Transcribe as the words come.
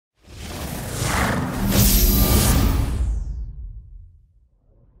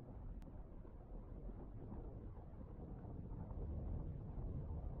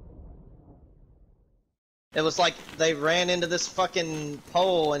It was like they ran into this fucking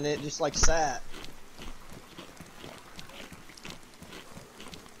pole and it just like sat.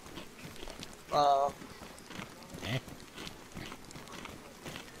 Eh.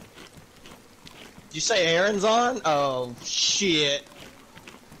 Did you say Aaron's on? Oh shit.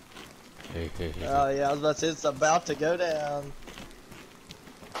 Oh yeah, I was about to say it's about to go down.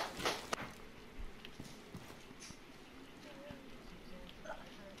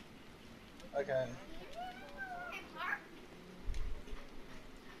 Okay.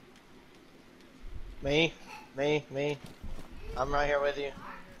 Me? Me? I'm right here with you.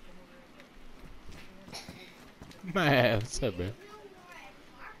 Man, what's up, man?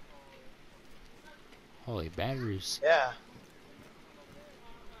 Holy batteries. Yeah.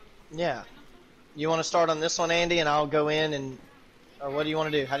 Yeah. You want to start on this one, Andy, and I'll go in and... Or what do you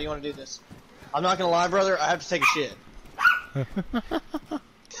want to do? How do you want to do this? I'm not gonna lie, brother, I have to take a shit.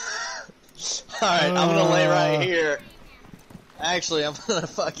 Alright, I'm gonna lay right here. Actually, I'm gonna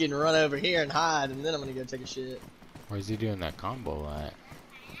fucking run over here and hide, and then I'm gonna go take a shit. Where's he doing that combo at?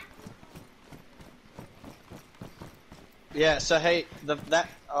 Yeah, so hey,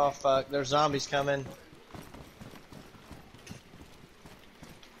 oh fuck, there's zombies coming.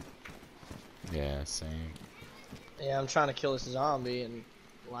 Yeah, same. Yeah, I'm trying to kill this zombie, and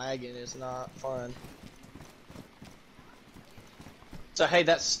lagging is not fun. So hey,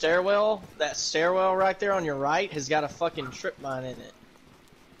 that stairwell right there on your right has got a fucking trip mine in it.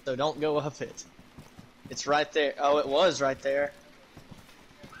 So don't go up it. It's right there. Oh, it was right there.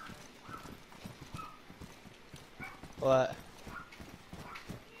 What?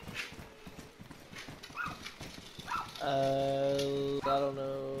 I don't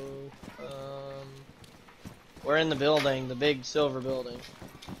know. We're in the building, the big silver building.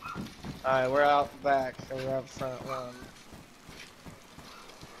 Alright, we're out back, or we're out front. Run.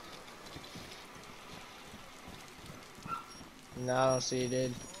 No, I don't see you,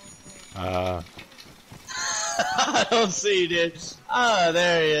 dude. I don't see you, dude. Oh,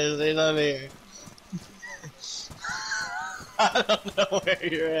 there he is. He's up here. I don't know where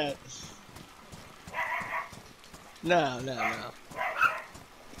you're at. No.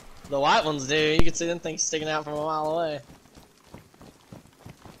 The white ones do. You can see them things sticking out from a mile away.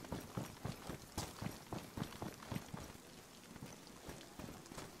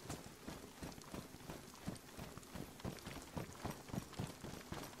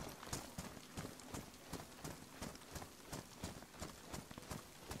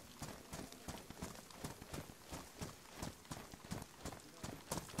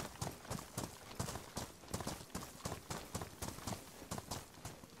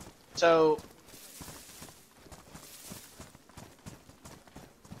 So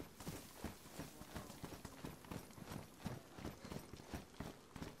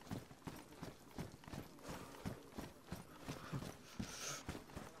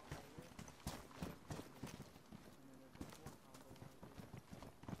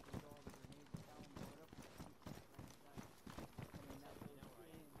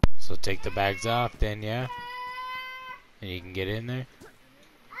So take the bags off then, yeah? And you can get in there?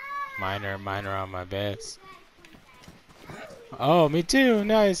 Mine are on my vest. Oh, me too.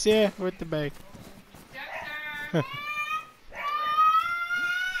 Nice, yeah, with the bag.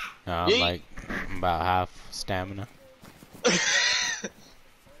 I'm about half stamina.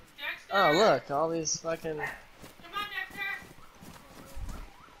 oh look, all these fucking.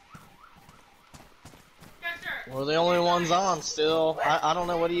 We're the only ones on still. I don't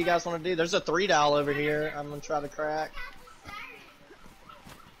know, what do you guys want to do? There's a 3 dial over here. I'm gonna try to crack.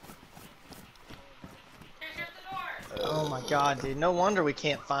 Oh my god, dude. No wonder we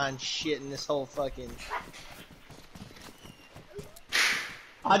can't find shit in this whole fucking...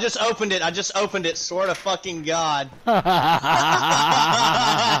 I just opened it, swear to fucking god.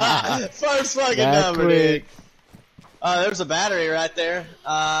 First fucking that number, quick. dude. There's a battery right there.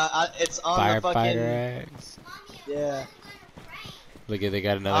 It's on the fucking... Eggs. Yeah. Look at, they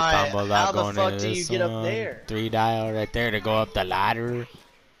got another combo lock going into this. How the fuck do you get up there? 3 dial right there to go up the ladder.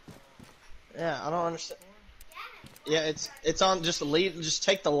 Yeah, I don't understand. Yeah, it's on. Just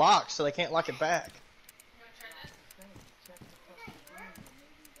take the lock so they can't lock it back.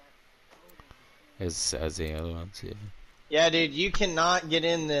 As the other ones, yeah. Yeah, dude, you cannot get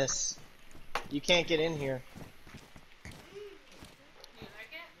in this. You can't get in here.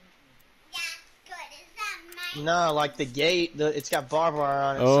 No, like the gate, it's got barbed wire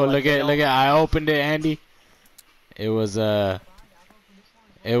on it. Oh, so look at, I opened it, Andy. It was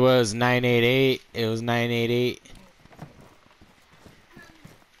 988. It was 988.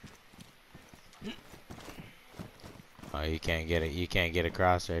 Oh, you can't get it. You can't get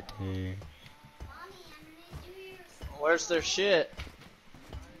across right there. Where's their shit?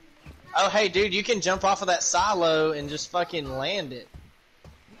 Oh, hey, dude, you can jump off of that silo and just fucking land it.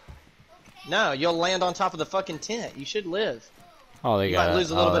 No, you'll land on top of the fucking tent. You should live. Oh, they You got might lose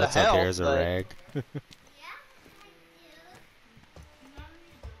a little bit of that's health, okay. There's a but... rag.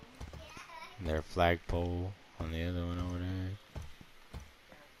 Their flagpole on the other one over there.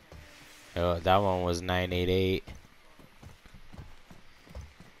 Oh, that one was 988.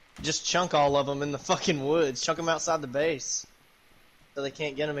 Just chunk all of them in the fucking woods. Chunk them outside the base. So they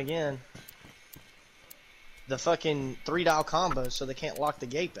can't get them again. The fucking 3-dial combo so they can't lock the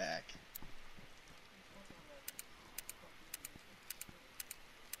gate back.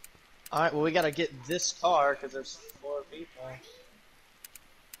 Alright, well we gotta get this car because there's 4 people.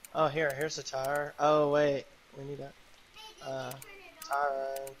 Oh, here's the tire. Oh, wait. We need a tire.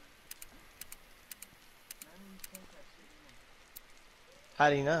 How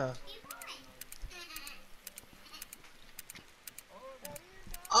do you know?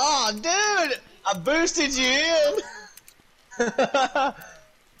 Oh, dude! I boosted you in!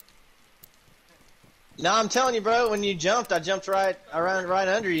 No, I'm telling you, bro, when you jumped, I jumped right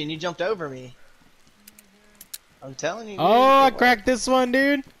under you and you jumped over me. I'm telling you, dude. Oh, I cracked this one,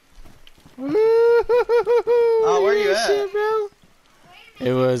 dude. Oh, where you at? Shit, bro.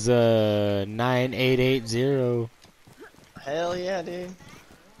 It was 9880. Hell yeah, dude.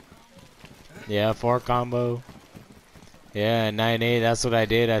 Yeah, 4 combo. Yeah, 9-8. That's what I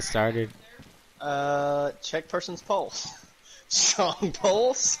did. I started. Check person's pulse. Strong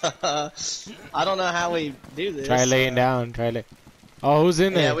pulse. I don't know how we do this. Try laying down. Oh, who's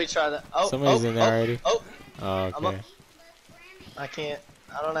in there? Yeah, we try that. Oh, somebody's in there already. Oh, okay. I can't.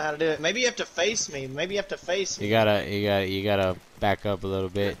 I don't know how to do it. Maybe you have to face me. You gotta back up a little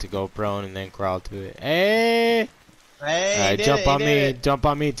bit to go prone and then crawl to it. Hey! Hey, jump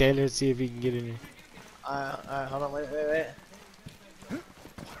on me, Taylor. See if you can get in here. Alright, hold on, wait.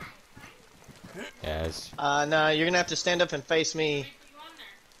 Yes. No, you're gonna have to stand up and face me.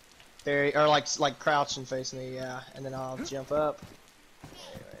 Or like crouch and face me, yeah. And then I'll jump up.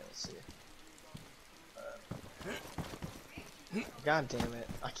 Anyway, let's see. God damn it.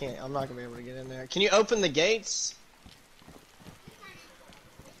 I'm not gonna be able to get in there. Can you open the gates?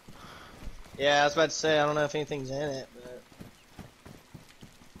 Yeah, I was about to say, I don't know if anything's in it, but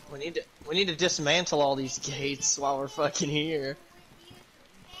we need to dismantle all these gates while we're fucking here.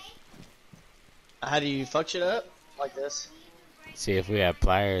 How do you fuck shit up? Like this? See, if we had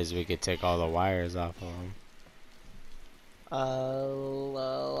pliers, we could take all the wires off of them.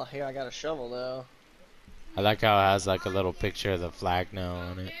 Here I got a shovel though. I like how it has like a little picture of the flag now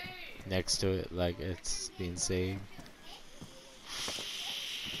on it, next to it, like it's being saved.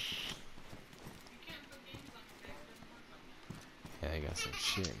 Yeah, they got some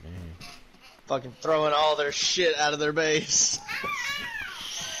shit, man. Fucking throwing all their shit out of their base.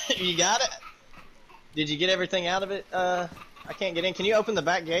 You got it? Did you get everything out of it? I can't get in. Can you open the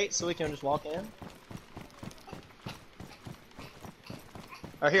back gate so we can just walk in?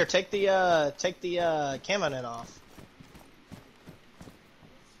 Or here, take the camo net off.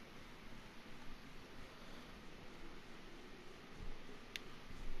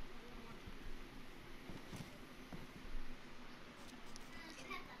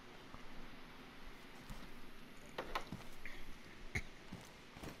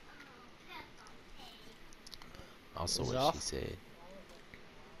 Also, Is it what off? she said.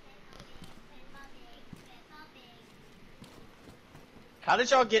 How did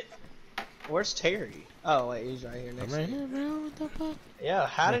y'all get? Where's Terry? Oh wait, he's right here next to me. What the fuck? Yeah,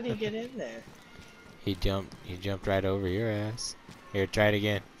 how did he get in there? He jumped right over your ass. Here, try it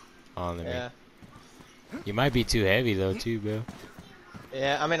again. On the Yeah. You might be too heavy though, too, bro.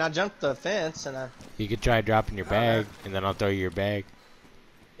 Yeah, I mean, I jumped the fence and You could try dropping your bag, and then I'll throw you your bag.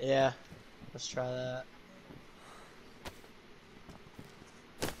 Yeah, let's try that.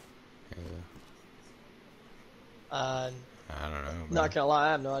 I don't know, bro. Not gonna lie, I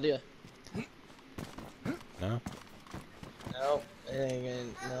have no idea. No? No, it ain't gonna.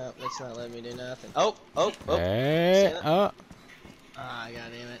 No, it's not letting me do nothing. Oh. Hey, oh. Ah,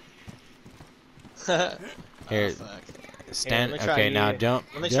 god damn it. Here, Oh, fuck. stand. Here, Okay, now you. jump.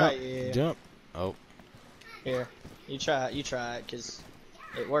 Let me jump, try you. Jump. Oh. Here, you try it, cause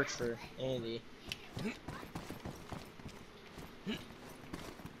it worked for Andy.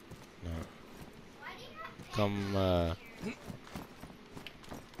 No. Come, hold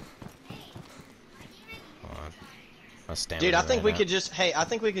on. My stamina Dude, I think ran we out. could just, I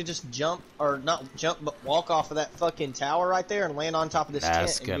think we could just jump, or not jump, but walk off of that fucking tower right there and land on top of this tent.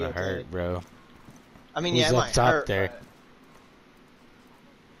 That's and gonna be okay. hurt, bro. I mean, Who's yeah, it up might top hurt. there? But...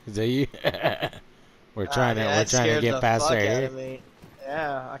 Is that you? We're trying to scared get the past fuck right out here. of me.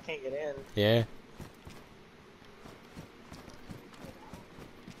 Yeah, I can't get in. Yeah.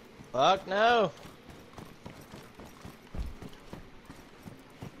 Fuck no.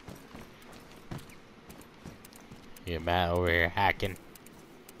 Yeah, Matt over here hacking.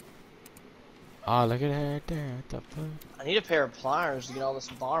 Oh, look at that right there. What the fuck? I need a pair of pliers to get all this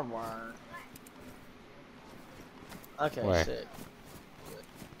barbed wire. Okay, Where? sick.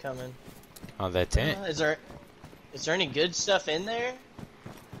 Coming. On that tent. Is there any good stuff in there?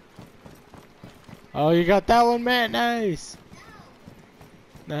 Oh, you got that one, Matt. Nice.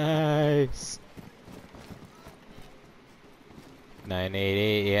 Nice.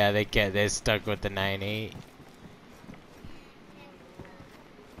 988. Yeah, they're stuck with the 98.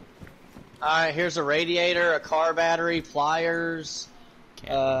 Alright, here's a radiator, a car battery, pliers,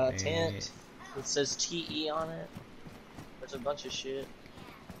 tent. It says TE on it. There's a bunch of shit.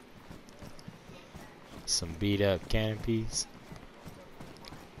 Some beat up canopies.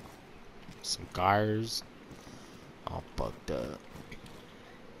 Some cars. All fucked up.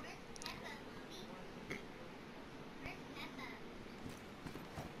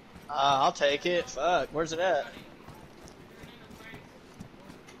 I'll take it. Fuck, where's it at?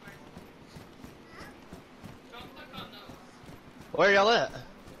 Where y'all at?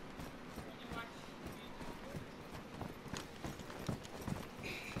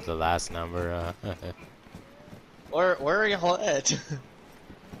 The last number, Where are y'all at?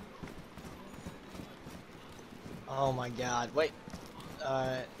 Oh my god, wait.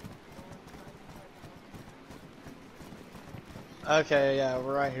 Okay, yeah,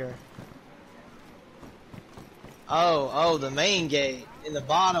 we're right here. Oh, the main gate in the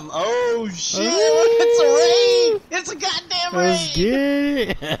bottom. Oh shit! Look, it's a raid! It's a goddamn raid! Let's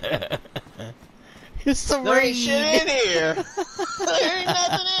get it. It's a There raid. ain't shit in here. There ain't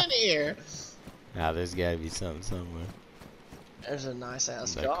nothing in here. Nah, there's gotta be something somewhere. There's a nice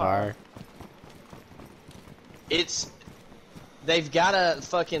ass The car. car. They've gotta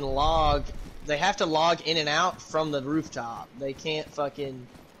fucking log. They have to log in and out from the rooftop. They can't fucking.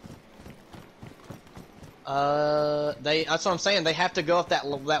 That's what I'm saying. They have to go up that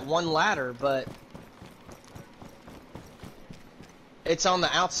one ladder, but it's on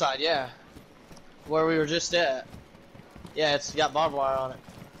the outside. Yeah, where we were just at. Yeah, it's got barbed wire on it.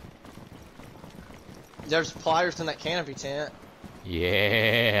 There's pliers in that canopy tent.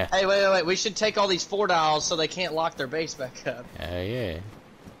 Yeah. Hey, wait. We should take all these 4-dials so they can't lock their base back up. Yeah.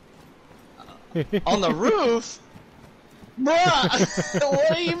 On the roof? Bruh!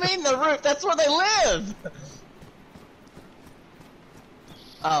 What do you mean the roof? That's where they live!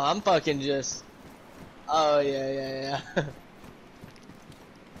 Oh, I'm fucking just... Oh, yeah.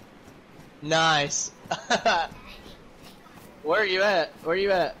 Nice. Where are you at?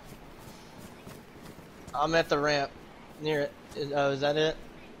 I'm at the ramp. Near it. Oh, is that it?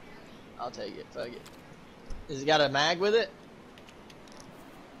 I'll take it. Fuck it. Has it got a mag with it?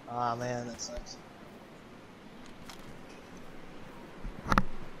 Aw, man, that sucks.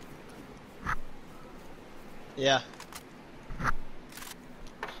 Yeah.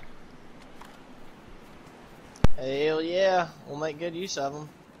 Hell yeah. We'll make good use of them.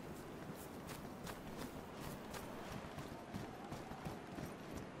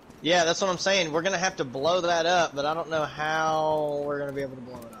 Yeah, that's what I'm saying. We're gonna have to blow that up, but I don't know how we're gonna be able to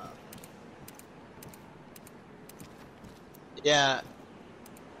blow it up. Yeah.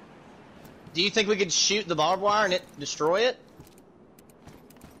 Do you think we could shoot the barbed wire and it destroy it?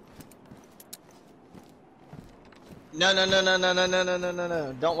 No.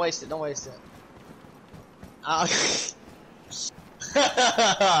 Don't waste it. I'm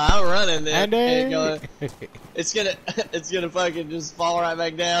running there. It's gonna fucking just fall right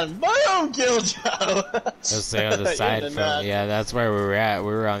back down. Boom! Kill Joe. Let's say on the side from. Yeah, that's where we were at.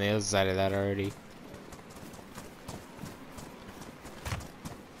 We were on the other side of that already.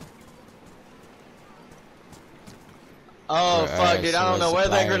 Oh fuck, dude! I don't know where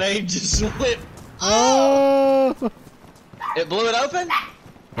that grenade just went. Oh! It blew it open.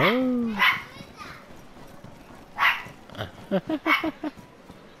 Oh!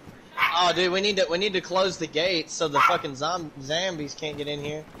 Oh, dude, we need to close the gates so the fucking zombies can't get in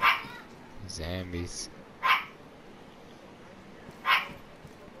here. Zombies.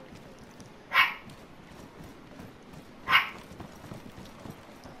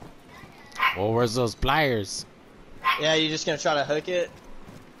 Well, where's those pliers? Yeah, you just gonna try to hook it?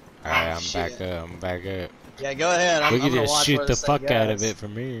 Alright, I'm back up. Yeah, go ahead. We can just shoot the fuck out of it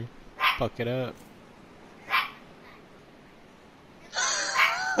from here. Fuck it up.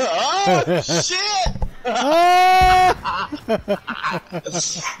 Oh shit!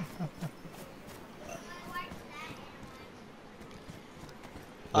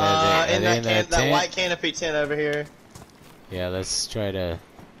 in they that white canopy tent over here. Yeah, let's try to. You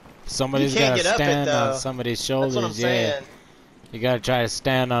Somebody's can't gotta get up it stand on though. somebody's That's what I'm shoulders. Yeah, saying. you gotta try to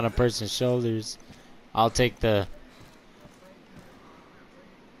stand on a person's shoulders. I'll take the.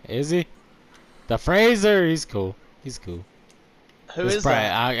 Is he? The Fraser. He's cool. He's cool. Who This is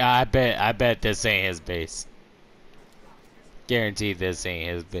probably. that? I bet this ain't his base. Guaranteed this ain't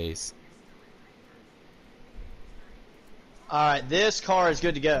his base. All right, this car is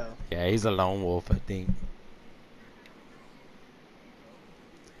good to go. Yeah, he's a lone wolf, I think.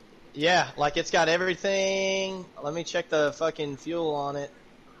 Yeah, like it's got everything. Let me check the fucking fuel on it.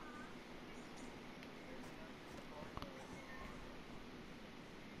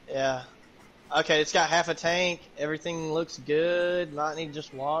 Yeah. Okay, it's got half a tank. Everything looks good. Might need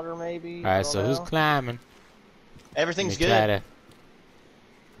just water, maybe. I Alright, don't so who's know. climbing? Everything's Let me try good. to.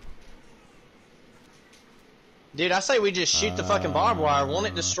 Dude, I say we just shoot the fucking barbed wire. Won't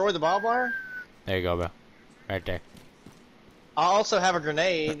it destroy the barbed wire? There you go, bro. Right there. I also have a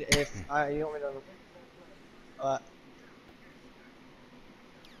grenade if you want me to.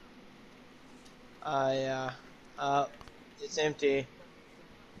 Yeah. It's empty.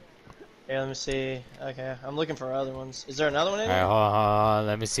 Here, let me see. Okay, I'm looking for other ones. Is there another one in Alright, here? hold on.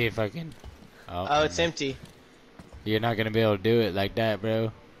 Let me see if I can. Oh, it's empty. You're not gonna be able to do it like that,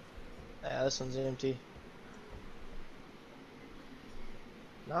 bro. Yeah, this one's empty.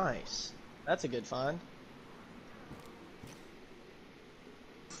 Nice. That's a good find.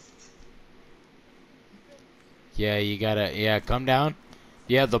 Yeah, you gotta. Yeah, come down.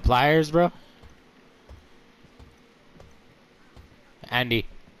 You have the pliers, bro? Andy.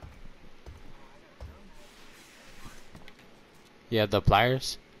 You have the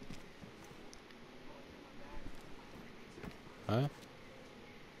pliers? Huh?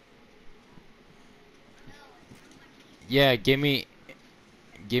 Yeah, give me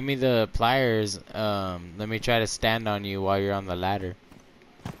the pliers. Let me try to stand on you while you're on the ladder.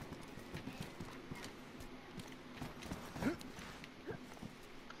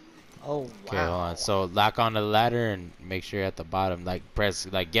 Oh, Okay, hold wow. on. So lock on the ladder and make sure you're at the bottom. Like press,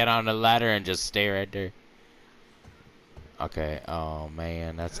 like get on the ladder and just stay right there. Okay. Oh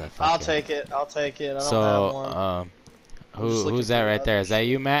man, that's a fucking. I'll take it. I'll take it. I don't have So one. I'm just looking who's that for right there? other Is that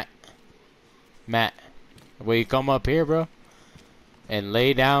you, shit. Matt? Matt, will you come up here, bro? And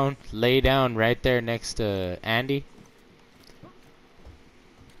lay down right there next to Andy.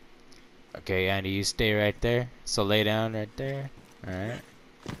 Okay, Andy, you stay right there. So lay down right there. All right.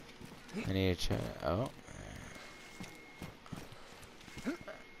 I need to try. Oh.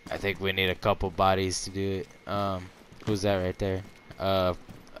 I think we need a couple bodies to do it. Who's that right there?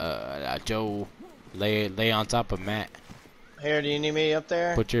 Joe. Lay on top of Matt. Here, do you need me up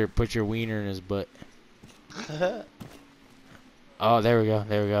there? Put your wiener in his butt. Oh, there we go.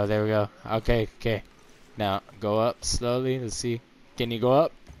 There we go. There we go. Okay, okay. Now go up slowly. Let's see. Can you go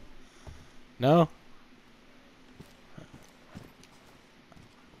up? No.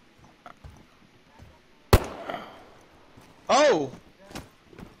 Oh!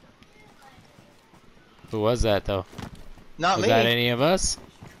 Who was that though? Not Was me. that any of us?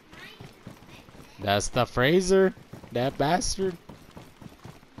 That's the Fraser. That bastard.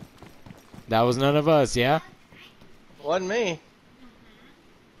 That was none of us, yeah? Wasn't me.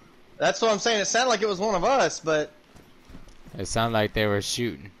 That's what I'm saying. It sounded like it was one of us, but... It sounded like they were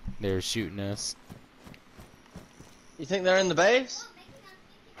shooting. They were shooting us. You think they're in the base?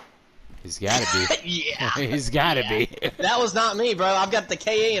 He's gotta be. Yeah. He's gotta be. That was not me, bro. I've got the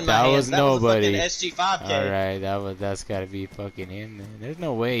KA in my That hands. was That nobody. was a fucking SG5K. Alright, that's gotta be fucking him, man. There's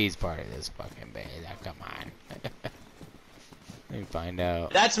no way he's part of this fucking band. Come on. Let me find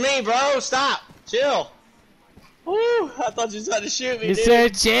out. That's me, bro. Stop. Chill. Woo! I thought you was about to shoot me, He dude.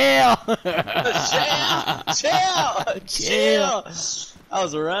 said chill! Chill. I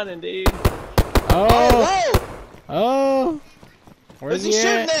was running, dude. Oh! Whoa! Oh! Where's Where's he he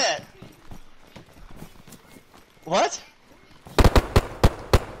shooting at? at? What?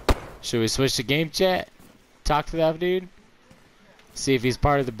 Should we switch to game chat? Talk to that dude? See if he's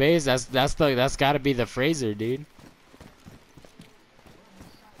part of the base? That's gotta be the Fraser, dude.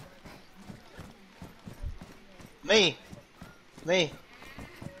 Me.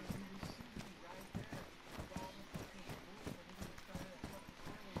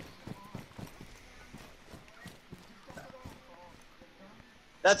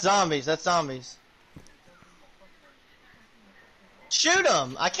 That's zombies. Shoot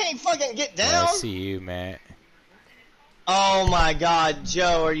him! I can't fucking get Yeah, down! I see you, Matt. Oh my god,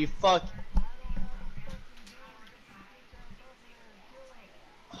 Joe, are you fuck...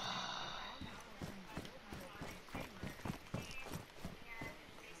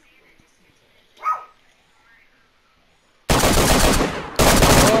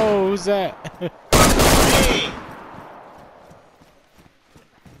 Who's that? Hey!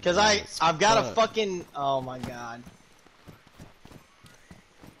 Cause Nice I've got a fuck. fucking, oh my god.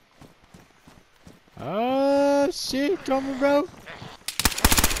 Oh shit, coming, bro.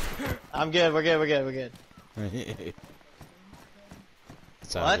 I'm good, we're good, we're good, we're good.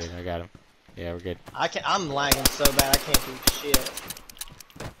 It's all What? good. I got him. Yeah, we're good. I'm lagging so bad I can't do shit.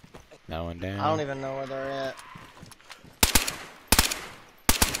 That one down. I don't even know where they're at.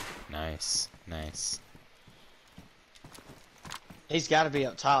 Nice, nice. He's gotta be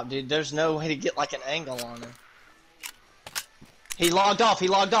up top, dude. There's no way to get like an angle on him. He logged off, he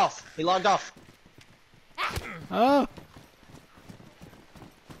logged off, he logged off. Oh!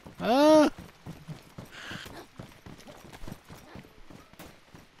 Oh!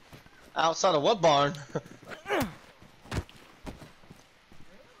 Outside of what barn?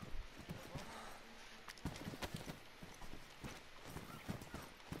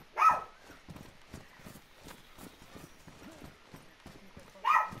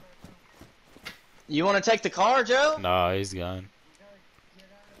 You wanna take the car, Joe? No, he's gone.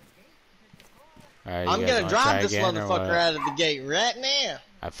 Alright, I'm gonna drive this motherfucker out of the gate right now.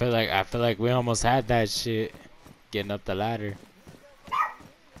 I feel like we almost had that shit. Getting up the ladder.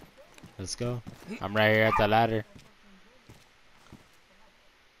 Let's go. I'm right here at the ladder.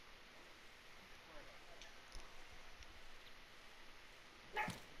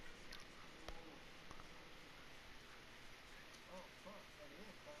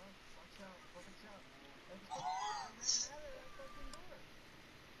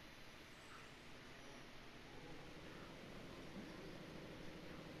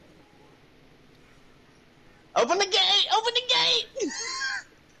 Open the gate! Open the gate!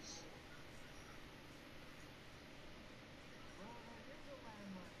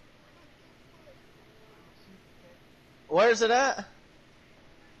 Where's it at?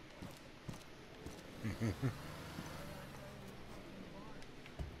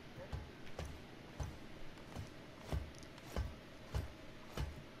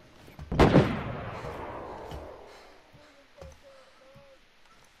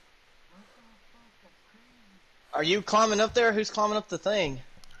 Are you climbing up there? Who's climbing up the thing?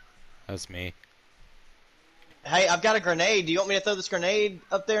 That's me. Hey, I've got a grenade. Do you want me to throw this grenade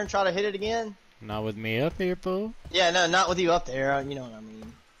up there and try to hit it again? Not with me up here, fool. Yeah, no, not with you up there. You know what I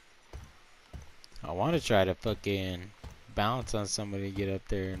mean. I want to try to fucking bounce on somebody, get up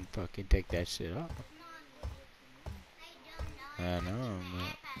there and fucking take that shit off. I know,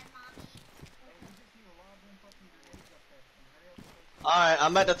 man. Alright,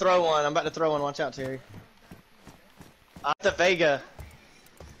 I'm about to throw one. I'm about to throw one. Watch out, Terry. I'm at the Vega.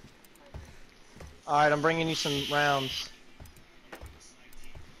 Alright, I'm bringing you some rounds.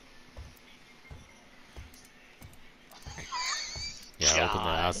 Yeah, open the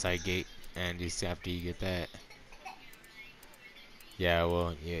outside gate, and just after you get that. Yeah,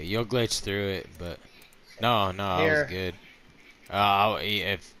 well, yeah, you'll glitch through it, but no, I was good.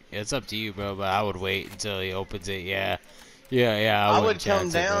 If it's up to you, bro, but I would wait until he opens it. Yeah. I would come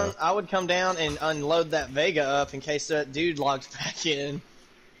chance down. it, I would come down and unload that Vega up in case that dude logs back in.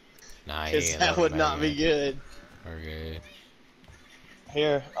 Nah, Because that would not be good. We're good.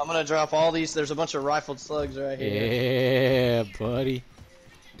 Here, I'm gonna drop all these. There's a bunch of rifled slugs right here. Yeah, buddy.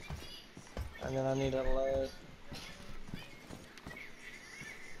 And then I need a load.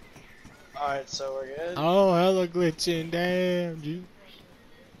 Alright, so we're good. Oh, hella glitching, damn, dude.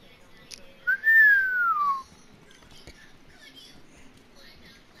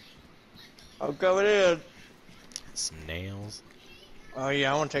 I'm coming in. Some nails. Oh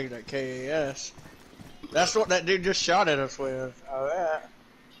yeah, I want to take that KAS. That's what that dude just shot at us with. Oh yeah.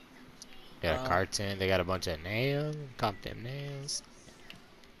 Yeah, carton. They got a bunch of nails. Cop them nails.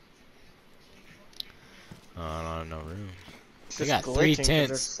 Oh, no room. They got 3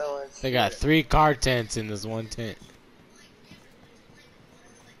 tents. They got 3 car tents in this one tent.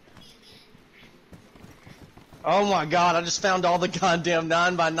 Oh my god, I just found all the goddamn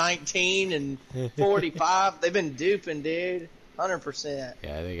 9x19 and 45. They've been duping, dude. 100%.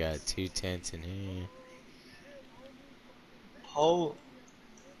 Yeah, they got 2 tents in here. Oh.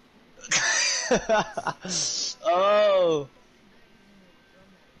 Oh.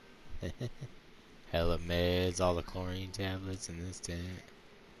 Hella meds, all the chlorine tablets in this tent.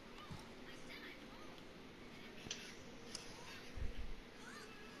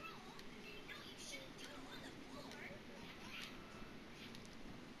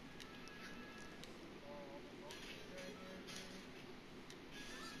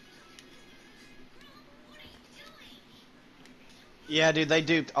 Yeah, dude, they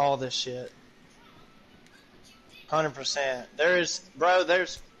duped all this shit. 100%. There's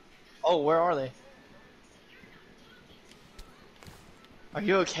Oh, where are they? Are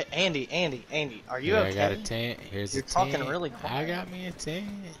you okay? Andy, are you Yeah, I got a okay? tent. Here's a You're talking tent. really I quiet. got me a tent.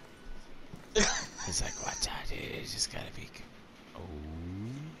 He's like, watch out, dude. It's just gotta be. Oh.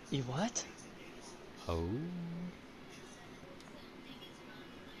 You what? Oh.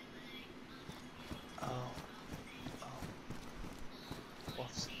 Oh. Oh.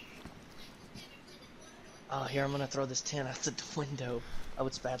 Whoops. Oh, here, I'm gonna throw this tent out the window. Oh,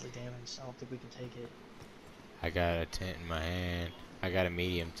 it's badly damaged. I don't think we can take it. I got a tent in my hand. I got a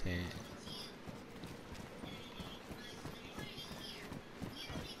medium tent.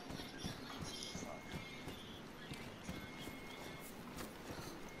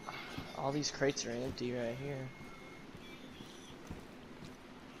 All these crates are empty right here.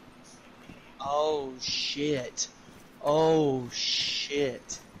 Oh, shit. Oh,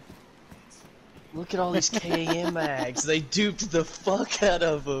 shit. Look at all these KAM mags. They duped the fuck out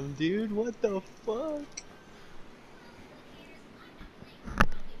of them, dude. What the fuck?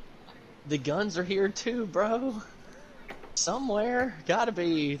 The guns are here too, bro. Somewhere. Gotta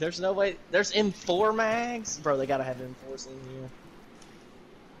be. There's no way. There's M4 mags? Bro, they gotta have M4s in here.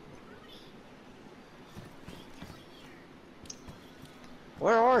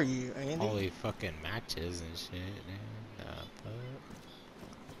 Where are you, Andy? Holy fucking matches and shit, dude.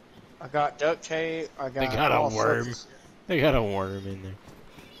 I got duct tape. I They got got a all sorts worm. of shit. They got a worm in there.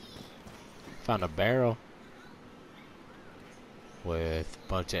 Found a barrel with a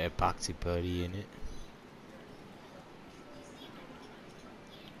bunch of epoxy putty in it.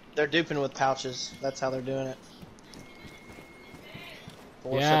 They're duping with pouches. That's how they're doing it.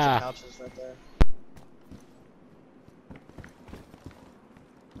 4 sets of Yeah. pouches right there.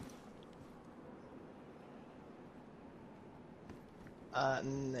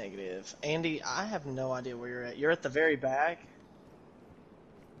 Negative. Andy, I have no idea where you're at. You're at the very back?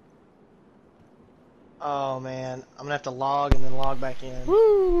 Oh, man. I'm gonna have to log and then log back in.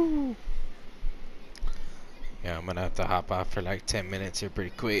 Woo! Yeah, I'm gonna have to hop off for like 10 minutes here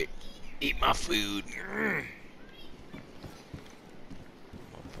pretty quick. Eat my food. I'm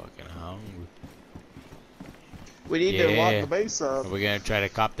fucking hungry. We need to lock Yeah. the base up. Are we gonna try to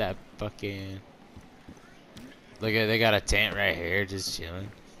cop that fucking... Look at, they got a tent right here just chilling.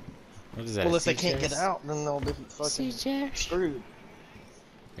 What is that, Well, a if they sea can't get chest? out, then they'll be fucking Sea chest? screwed.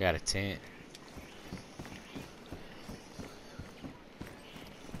 I got a tent.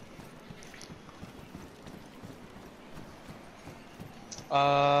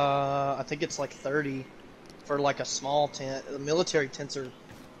 I think it's like 30 for like a small tent. The military tents are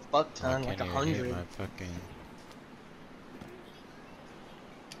fuck Oh, I ton, can't like even hit 100. my fucking...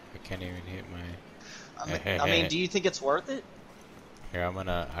 I can't even hit my... I mean, do you think it's worth it? Here,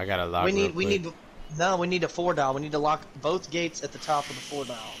 I gotta log real quick. We need a 4-dial. We need to lock both gates at the top of the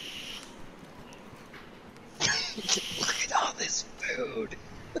 4-dial. Look at all this food.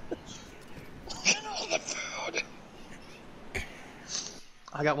 Look at all the food.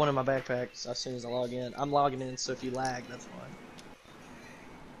 I got one in my backpack as soon as I log in. I'm logging in, so if you lag, that's why.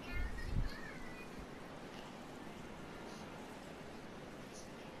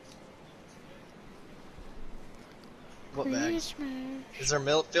 What bag? Is there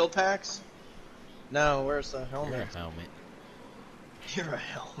field packs? No, where's the helmet? Your helmet. You're a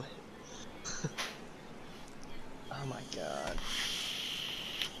helmet. Oh my god.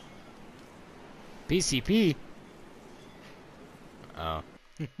 PCP? Oh.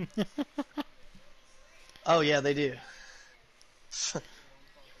 Oh yeah, they do.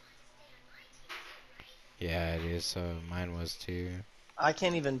 Yeah, it is. So mine was too. I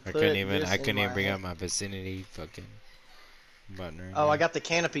can't even put I this in couldn't my even bring hand. up my vicinity fucking button right Oh, now. I got the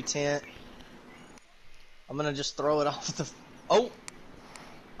canopy tent. I'm gonna just throw it off the... Oh!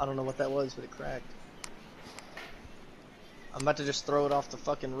 I don't know what that was, but it cracked. I'm about to just throw it off the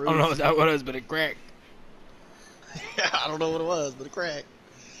fucking roof. I don't know what that was, but it cracked. Yeah, I don't know what it was, but it cracked.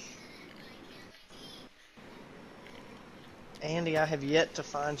 Andy, I have yet to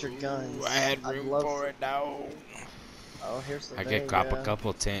find your guns. Ooh, I had room for it now. Oh, here's the I Vega. could cop a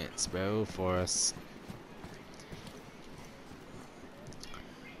couple tents, bro, for us.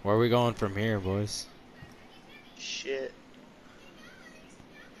 Where are we going from here, boys? Shit.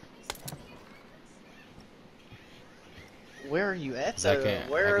 Where are you at, though?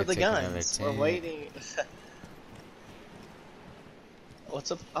 Where are the guns? We're waiting.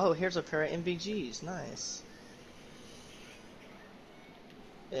 What's up? Oh, here's a pair of MVGs. Nice.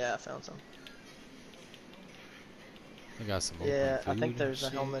 Yeah, I found some. I got some Yeah, open I think food there's a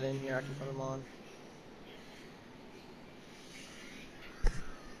and helmet shit. in here. I can put them on.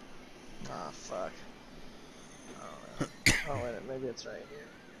 Ah, fuck. Oh, wait, maybe it's right here.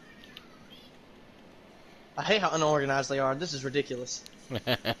 I hate how unorganized they are. This is ridiculous.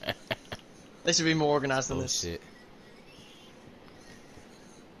 They should be more organized than this. Bullshit.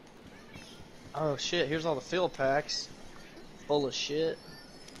 Oh shit, here's all the field packs. Full of shit.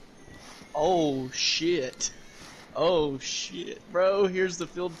 Oh shit. Oh shit. Bro, here's the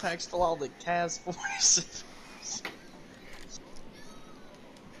field packs for all the CAS forces.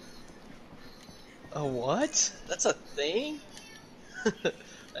 Oh what? That's a thing? I didn't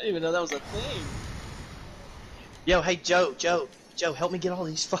even know that was a thing. Yo, hey Joe, help me get all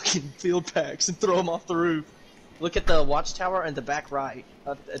these fucking field packs and throw them off the roof. Look at the watchtower and the back right,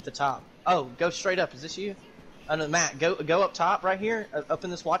 up at the top. Oh, go straight up. Is this you? Oh no, Matt, go up top right here, up in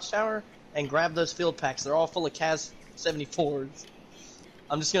this watchtower, and grab those field packs. They're all full of CAS 74s.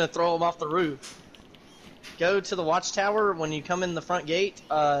 I'm just gonna throw them off the roof. Go to the watchtower when you come in the front gate.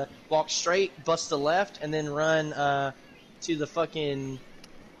 Walk straight, bust the left, and then run to the fucking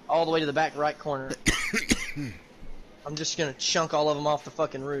all the way to the back right corner. I'm just gonna chunk all of them off the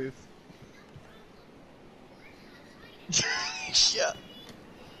fucking roof. Shut.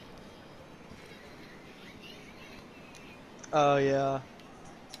 Oh yeah.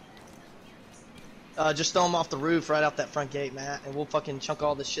 Just throw them off the roof right out that front gate, Matt, and we'll fucking chunk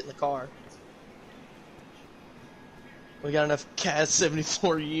all this shit in the car. We got enough CAS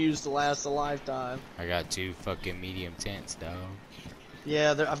 74Us to last a lifetime. I got 2 fucking medium tents, dog.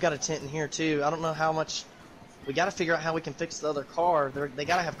 Yeah, I've got a tent in here too. I don't know how much. We gotta figure out how we can fix the other car. They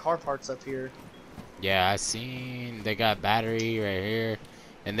gotta have car parts up here. Yeah, I seen they got battery right here,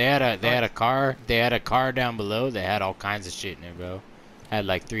 and they had a car down below that had all kinds of shit in it, bro. Had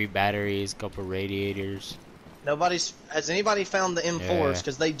like 3 batteries, couple radiators. Has anybody found the M4s? Yeah.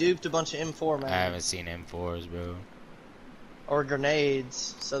 Because they duped a bunch of M4, man. I haven't seen M4s, bro. Or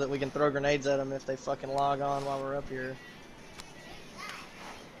grenades, so that we can throw grenades at them if they fucking log on while we're up here.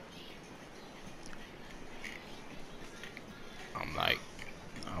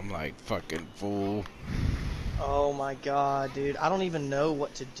 I'm like fucking full. Oh my god, dude. I don't even know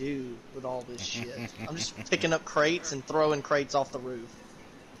what to do with all this shit. I'm just picking up crates and throwing crates off the roof.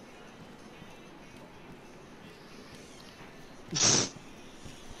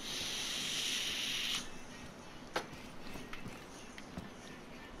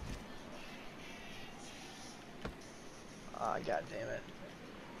 Ah, god damn it.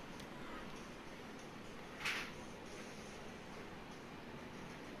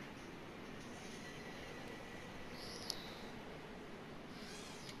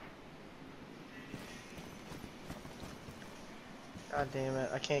 God damn it,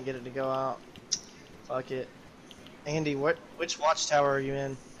 I can't get it to go out. Fuck it. Andy, which watchtower are you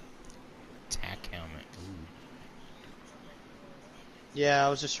in? Tack helmet. Ooh. Yeah, I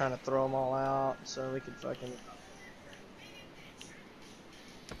was just trying to throw them all out so we could fucking...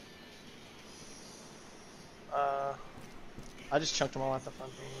 I just chunked them all out the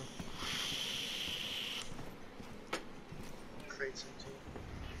front door. Crates empty.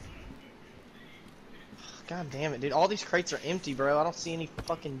 God damn it, dude. All these crates are empty, bro. I don't see any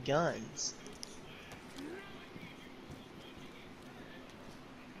fucking guns.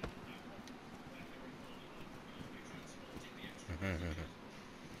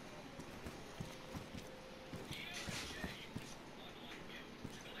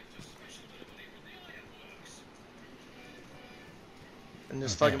 And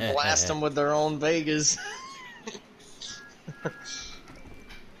just fucking blast them with their own Vegas.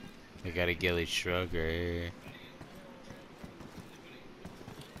 They got a ghillie shrug right here.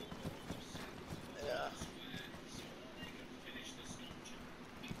 Yeah.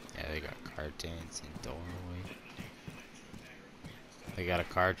 Yeah, they got car tents and doorway. They got a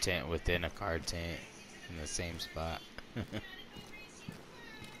car tent within a car tent in the same spot.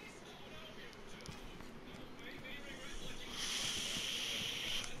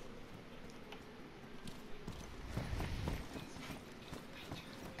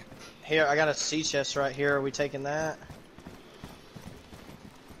 Here, I got a sea chest right here. Are we taking that?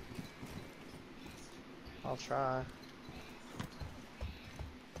 I'll try.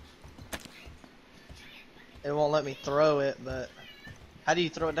 It won't let me throw it, but how do you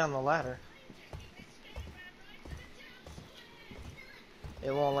throw it down the ladder?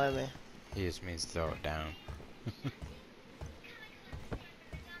 It won't let me. He just means throw it down.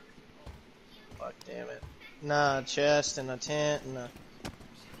 Fuck, damn it. Nah, a chest and a tent and a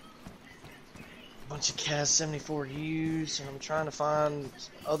bunch of CAS 74Us, and I'm trying to find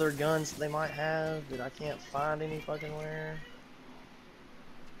other guns they might have that I can't find any fucking where.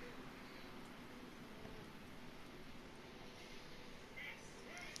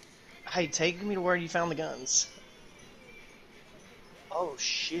 Hey, take me to where you found the guns. Oh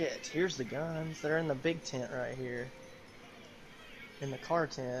shit, here's the guns. They're in the big tent right here. In the car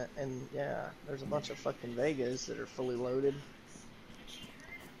tent, and yeah, there's a bunch of fucking Vegas that are fully loaded.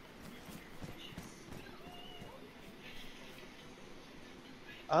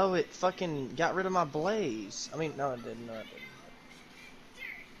 Oh, it fucking got rid of my blaze. I mean, no, it didn't. No, it didn't.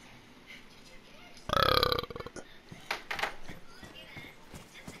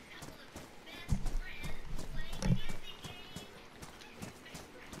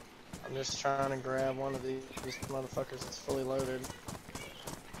 I'm just trying to grab one of these motherfuckers that's fully loaded.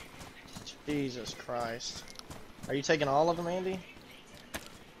 Jesus Christ. Are you taking all of them, Andy?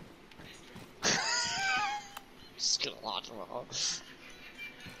 Just gonna launch them all.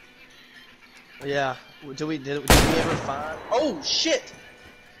 Yeah. Did we ever find? Oh shit!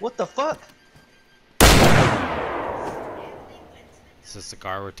 What the fuck? Is this the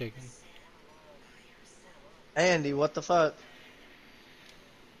car we're taking? Andy, what the fuck?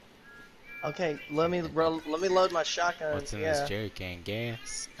 Okay, let me load my shotgun. What's in Yeah. this jerry can?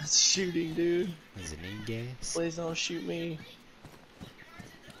 Gas? That's shooting, dude. Does it need gas? Please don't shoot me.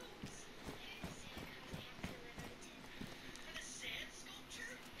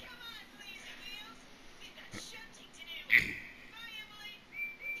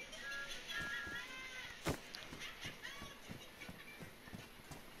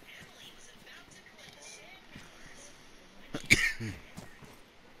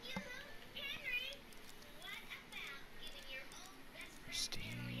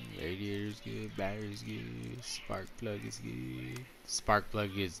 Radiator's good, battery's good, spark plug is good. Spark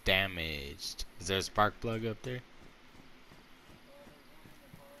plug is damaged. Is there a spark plug up there?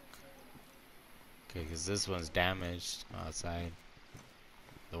 Okay, because this one's damaged outside.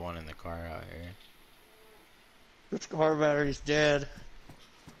 The one in the car out here. This car battery's dead.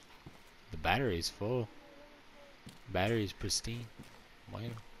 The battery's full. Battery's pristine. Wow.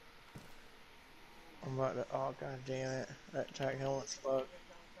 I'm about to. Oh god damn it! That track helmet's fucked.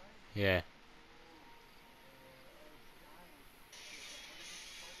 Yeah.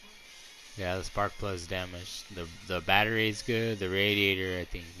 Yeah, the spark plug's damaged. The battery's good. The radiator I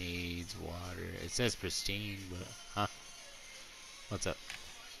think needs water. It says pristine, but huh? What's up?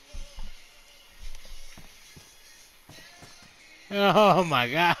 Oh my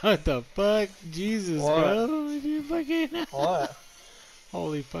god, what the fuck? Jesus, What? bro. You fucking What?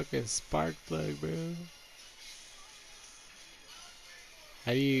 holy fucking spark plug, bro.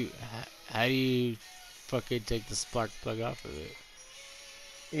 How do you fucking take the spark plug off of it?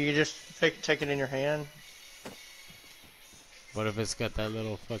 You can just take it in your hand. What if it's got that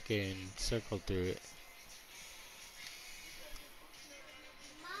little fucking circle through it?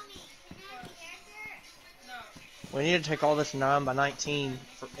 We need to take all this 9x19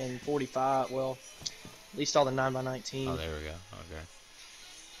 and 45. Well, at least all the 9x19. Oh, there we go. Okay.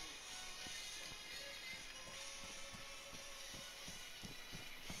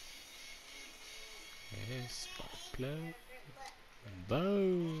 Okay, spark plug.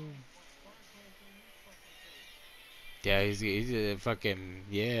 Boom. Yeah, he's a fucking,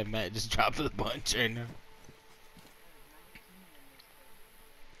 yeah, Matt just dropped the bunch right now.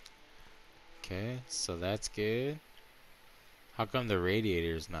 Okay, so that's good. How come the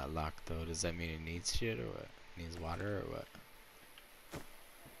radiator's not locked though? Does that mean it needs shit or what? Needs water or what?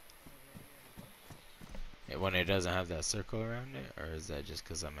 When it doesn't have that circle around it, or is that just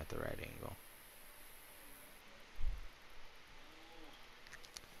because I'm at the right angle?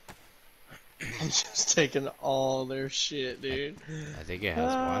 I'm just taking all their shit, dude. I think it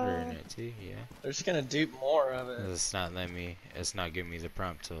has water in it too. Yeah. They're just gonna dupe more of it. It's not letting me. It's not giving me the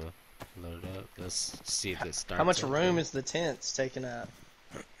prompt to load up. Let's see if it starts. How much room is the tents taking up?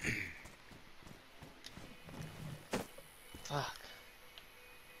 Fuck.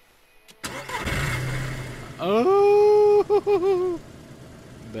 Oh.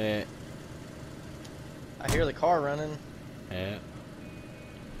 Bet. I hear the car running. Yeah.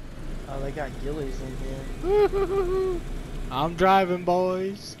 Oh, they got ghillies in here. I'm driving,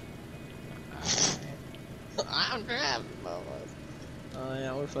 boys. I'm driving, boys. Oh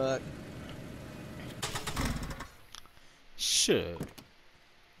yeah, we're fucked. Shit.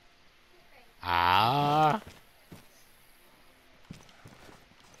 Ah.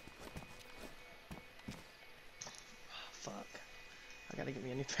 Fuck. I gotta get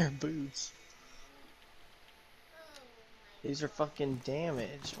me a new pair of boots. These are fucking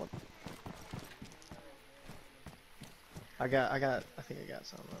damaged. What? I think I got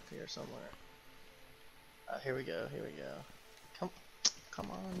some up here somewhere. Here we go, here we go.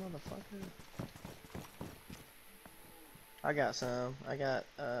 Come on, motherfucker. I got some. I got,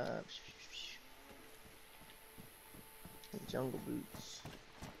 Jungle boots.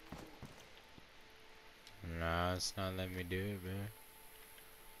 Nah, it's not letting me do it, man.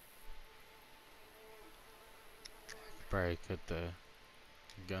 Probably put the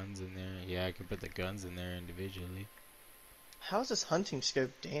guns in there. Yeah, I can put the guns in there individually. How is this hunting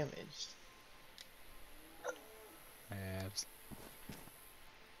scope damaged? I have.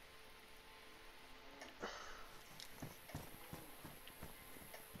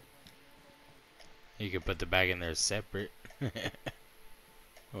 You could put the bag in there separate.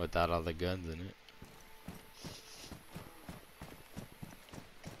 Without all the guns in it.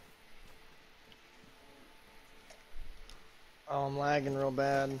 Oh, I'm lagging real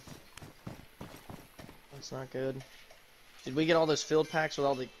bad. That's not good. Did we get all those field packs with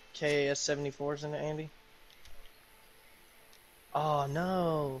all the KAS 74s in it, Andy? Oh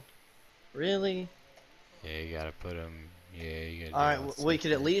no. Really? Yeah, you gotta put them. Yeah, you gotta do Alright, all we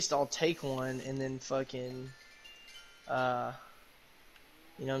could at separate. least all take one and then fucking, you know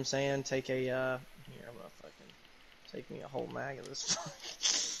what I'm saying? Take a, here, I'm gonna fucking take me a whole mag of this.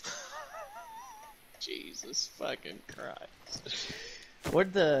 Jesus fucking Christ.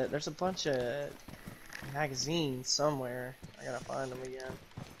 There's a bunch of magazines somewhere. I gotta find them again.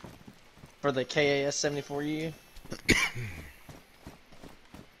 For the KAS 74U.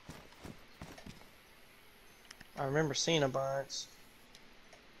 I remember seeing a bunch.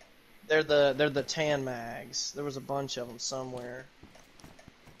 They're the tan mags. There was a bunch of them somewhere.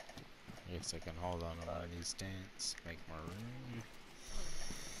 I guess I can hold on to one of these stands. Make more room.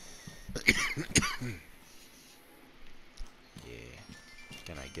 Yeah.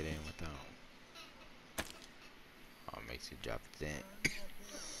 Can I get in without? Oh, it makes you drop that.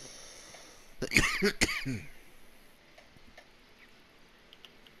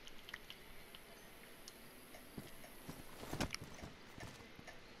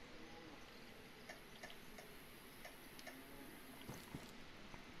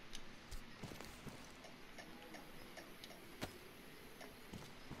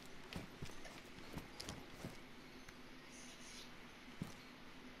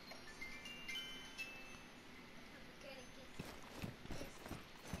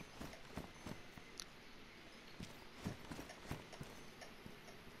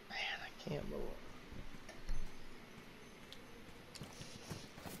 Man, I can't move.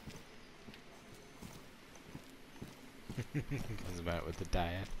 Comes about with the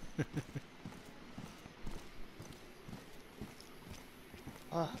diet.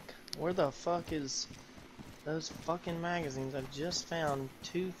 Fuck. Where the fuck is those fucking magazines I just found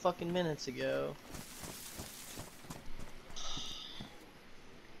 2 fucking minutes ago?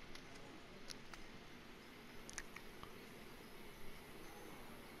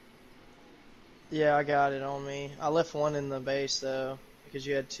 Yeah, I got it on me. I left one in the base though, because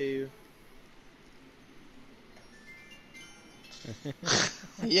you had 2.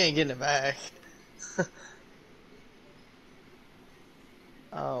 You ain't getting it back.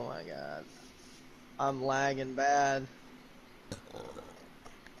 Oh my god. I'm lagging bad.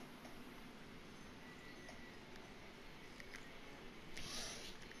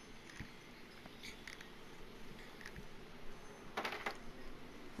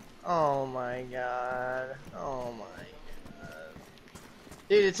 Oh my god. Oh my god.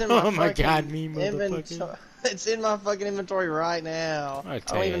 Dude, it's in my Oh my god, fucking me motherfucker. inventory. It's in my fucking inventory right now. I I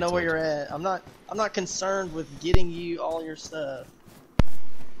tell don't you, even I know where told you're you. at. I'm not concerned with getting you all your stuff.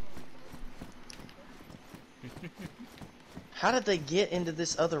 How did they get into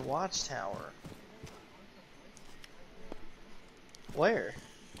this other watchtower? Where?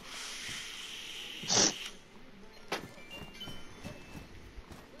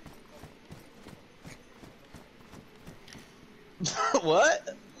 What?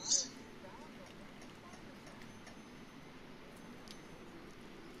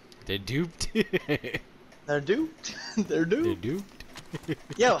 They're duped. They're duped. They're They're duped. duped.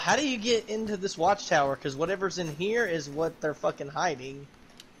 Yo, how do you get into this watchtower? Because whatever's in here is what they're fucking hiding.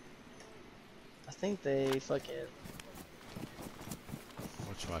 I think they fucking...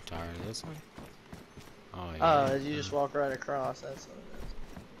 Which watch tower? This one? Oh yeah. Oh, you just walk right across. That's what it is.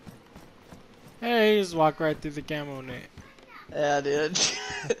 Hey, you just walk right through the camo net. Yeah, dude.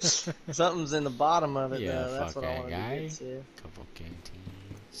 Something's in the bottom of it, Yeah, though. That's fuck what I that wanted to guy. get to. Couple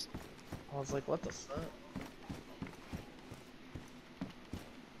canteens. I was like, what the fuck?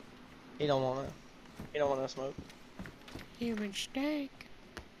 He don't want to. He don't want to smoke. Human steak.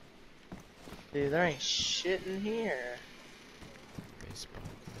 Dude, there ain't shit in here. Baseball.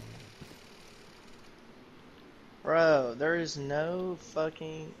 Bro, there is no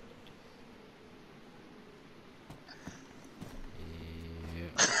fucking...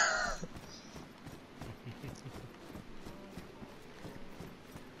 Yeah.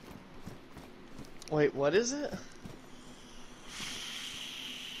 Wait, what is it?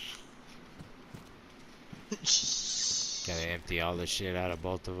 Gotta empty all the shit out of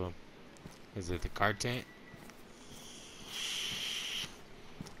both of them. Is it the car tent?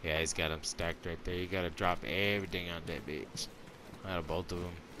 Yeah, he's got them stacked right there. You gotta drop everything on that bitch. Out of both of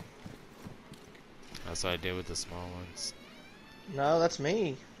them. That's what I did with the small ones. No, that's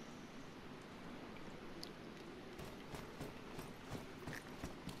me.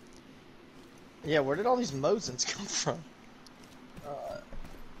 Yeah, where did all these Mosins come from?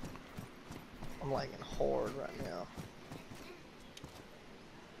 I'm like in horde right now.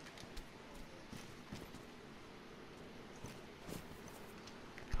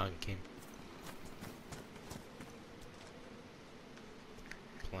 Pumpkin.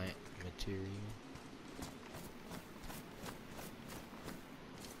 Plant material.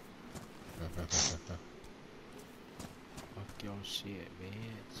 Fuck your shit,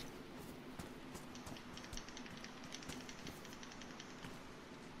 bitch.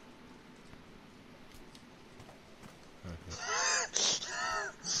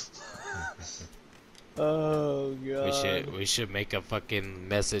 Oh god. We should make a fucking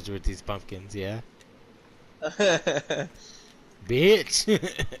message with these pumpkins, yeah? Bitch.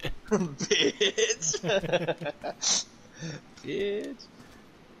 Bitch. Bitch.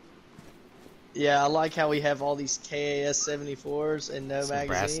 Yeah, I like how we have all these KAS 74s and no Some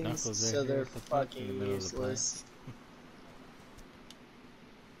brass magazines, knuckles so right here. they're What the fuck? In the fucking middle of the useless. plants.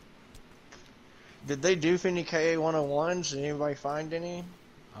 Did they do any KA 101s? Did anybody find any?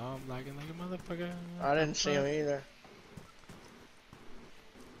 Oh, I'm lagging like a motherfucker. I What the didn't see fuck? them either.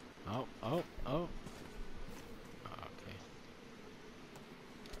 Oh. Oh,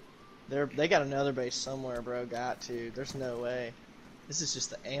 okay. They got another base somewhere, bro. Got to. There's no way. This is just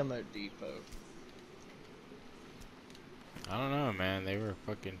the ammo depot. I don't know, man. They were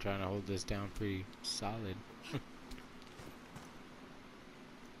fucking trying to hold this down pretty solid.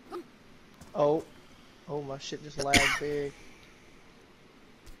 Oh. Oh, my shit just lagged big.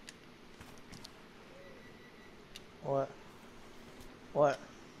 What? What?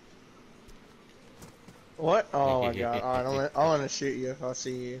 What? Oh my god. Alright, I'm gonna shoot you if I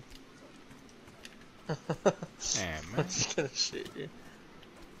see you. Damn, I'm man. just gonna shoot you.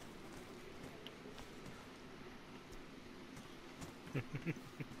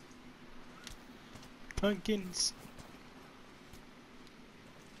 Pumpkins.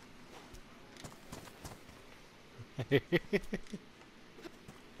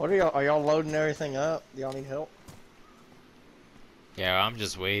 What are y'all loading everything up? Do y'all need help? Yeah, I'm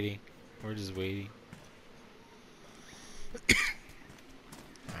just waiting. We're just waiting.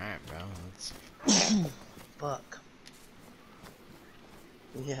 Alright, bro. Let's... Fuck.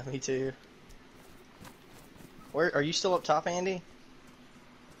 Yeah, me too. Where are you still up top, Andy?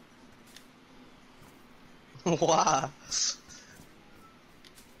 Why?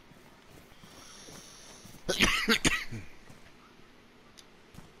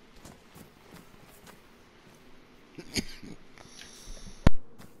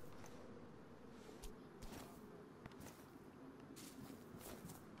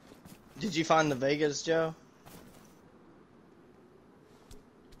 Did you find the Vegas, Joe?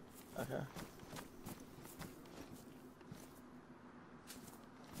 Okay.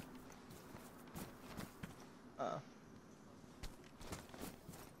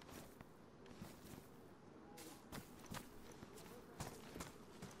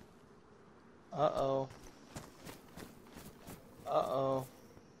 Uh-oh. Uh-oh.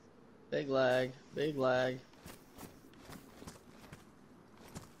 Big lag. Big lag.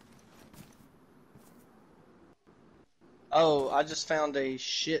 Oh, I just found a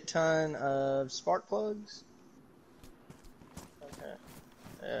shit ton of spark plugs. Okay.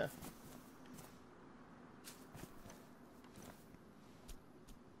 Yeah.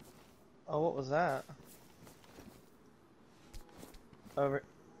 Oh, what was that? Over.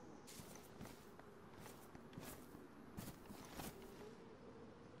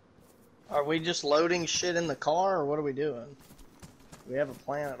 Are we just loading shit in the car, or what are we doing? Do we have a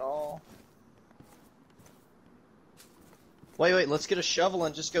plan at all? Wait, let's get a shovel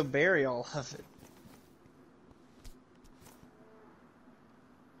and just go bury all of it.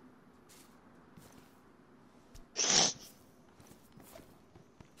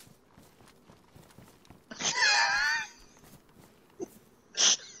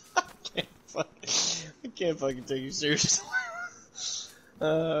 I can't fucking take you seriously.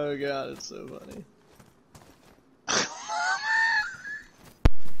 Oh god, it's so funny.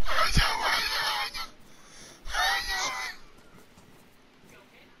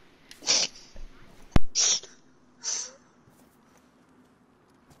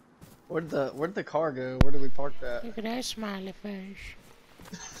 Where'd the car go? Where did we park that? Look at that smiley face.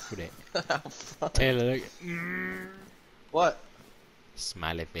 Look at How that. fun. Taylor, look. What?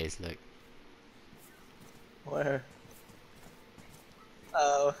 Smiley face, look. Where?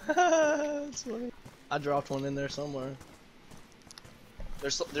 Oh, that's funny. I dropped one in there somewhere.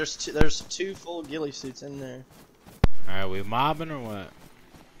 There's two full ghillie suits in there. Alright, we mobbing or what?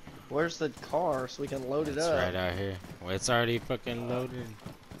 Where's the car so we can load it It's up? right out here. Well, it's already fucking loaded.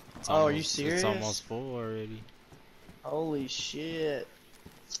 It's Oh, are you almost, serious? It's almost full already. Holy shit.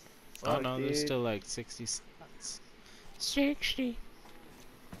 Oh Fuck, no, dude. there's still like 60 slots. 60.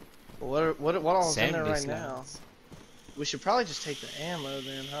 What all is in there 70 right slots. now? We should probably just take the ammo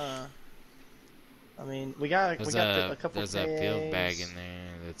then, huh? I mean, we got a couple There's a field bag in there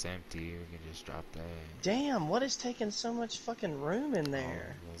that's empty. We can just drop that. Damn, what is taking so much fucking room in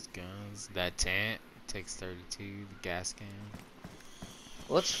there? All those guns. That tent takes 32. The gas can.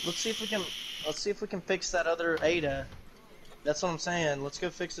 Let's see if we can fix that other Ada. That's what I'm saying. Let's go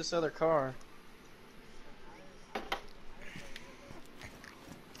fix this other car.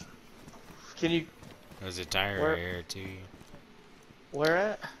 Can you? There's a tire Where- right here too. Where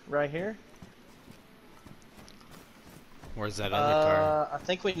at? Right here? Where's that other car? I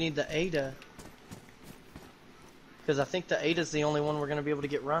think we need the Ada. Because I think the Ada's the only one we're gonna be able to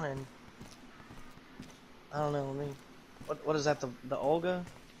get running. I don't know. Let me. What is that? The Olga?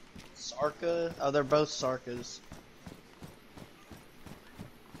 Sarka? Oh, they're both Sarkas.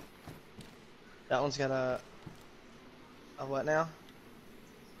 That one's got a what now?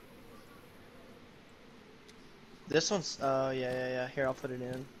 This one's yeah. Here, I'll put it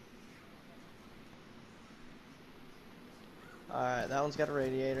in. Alright, that one's got a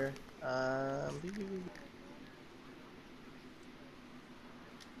radiator.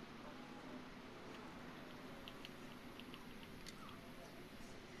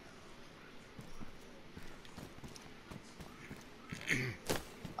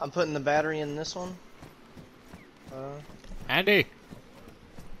 I'm putting the battery in this one. Andy!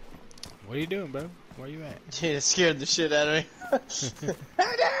 What are you doing, bro? Where you at? Dude, it scared the shit out of me.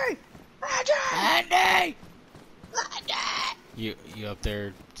 Andy! Andy! Andy! You up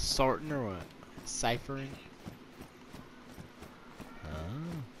there sorting or what? Ciphering? Oh.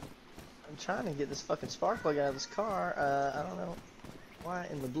 I'm trying to get this fucking spark plug out of this car. I don't know why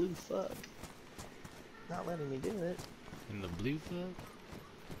in the blue fuck. Not letting me do it. In the blue fuck?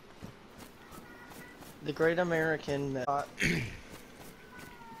 The Great American.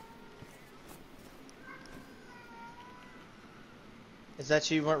 Is that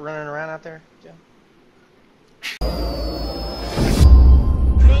you running around out there, Joe?